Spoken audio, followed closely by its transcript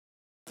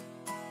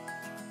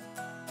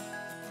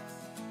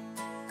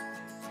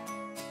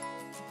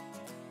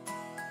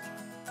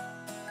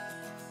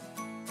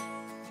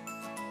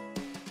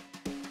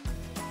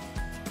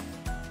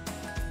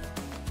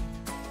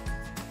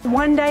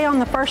one day on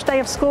the first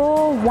day of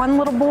school, one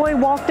little boy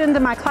walked into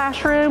my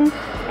classroom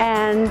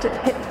and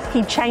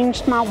he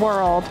changed my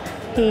world.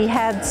 He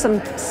had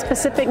some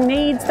specific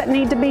needs that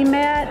need to be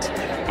met,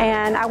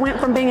 and I went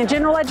from being a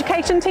general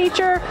education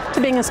teacher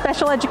to being a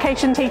special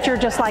education teacher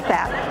just like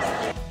that.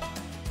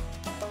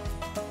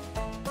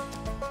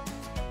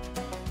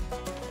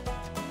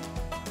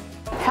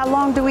 How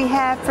long do we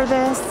have for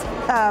this?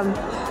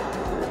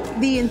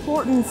 The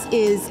importance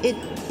is, it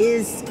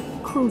is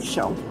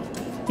crucial,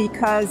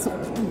 because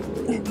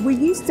we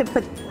used to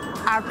put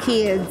our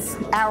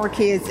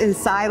kids in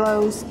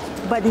silos,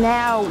 but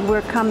now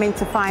we're coming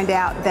to find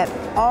out that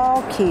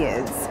all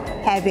kids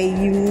have a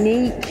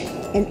unique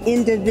and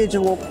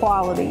individual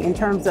quality in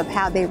terms of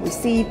how they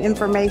receive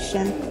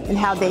information and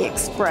how they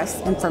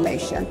express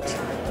information.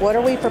 What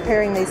are we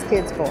preparing these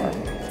kids for?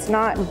 It's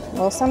not,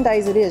 well, some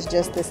days it is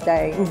just this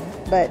day,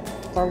 but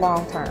for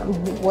long term.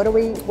 What are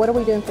we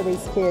doing for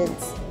these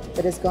kids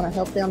that is going to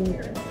help them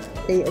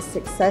be as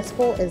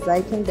successful as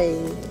they can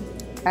be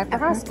after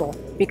high school?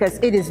 Because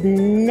it is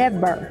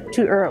never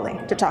too early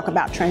to talk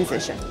about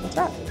transition. That's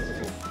right.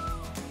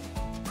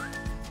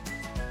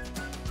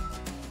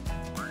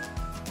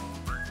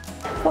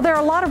 Well, there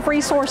are a lot of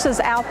resources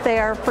out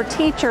there for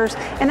teachers,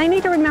 and they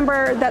need to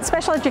remember that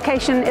special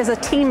education is a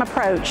team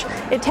approach.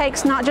 It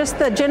takes not just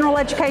the general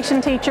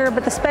education teacher,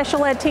 but the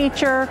special ed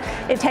teacher.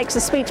 It takes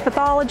a speech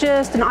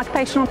pathologist, an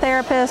occupational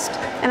therapist,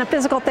 and a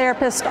physical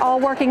therapist all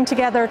working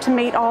together to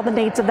meet all the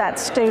needs of that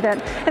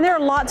student. And there are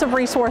lots of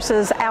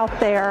resources out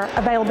there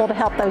available to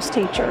help those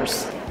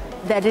teachers.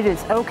 That it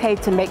is okay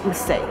to make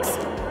mistakes.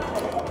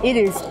 It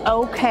is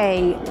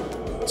okay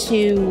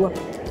to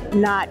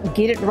not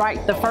get it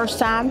right the first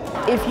time.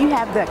 If you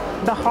have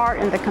the heart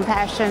and the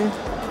compassion,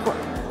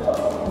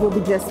 you'll be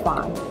just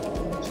fine.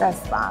 That's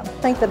fine. I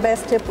think the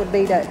best tip would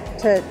be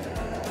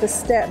to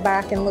step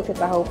back and look at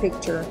the whole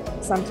picture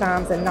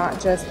sometimes, and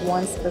not just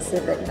one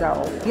specific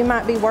goal. You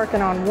might be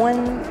working on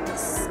one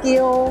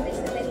skill,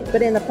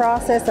 but in the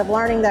process of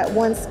learning that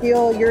one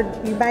skill,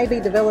 you may be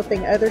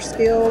developing other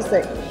skills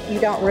that you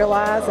don't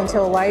realize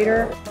until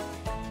later.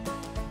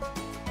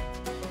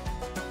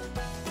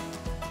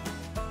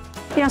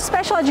 You know,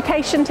 special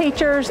education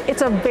teachers,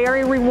 it's a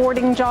very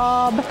rewarding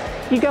job.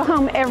 You go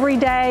home every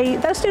day.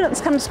 Those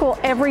students come to school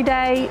every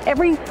day.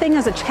 Everything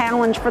is a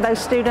challenge for those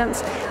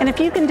students. And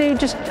if you can do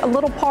just a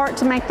little part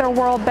to make their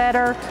world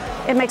better,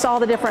 it makes all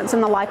the difference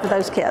in the life of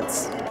those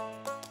kids.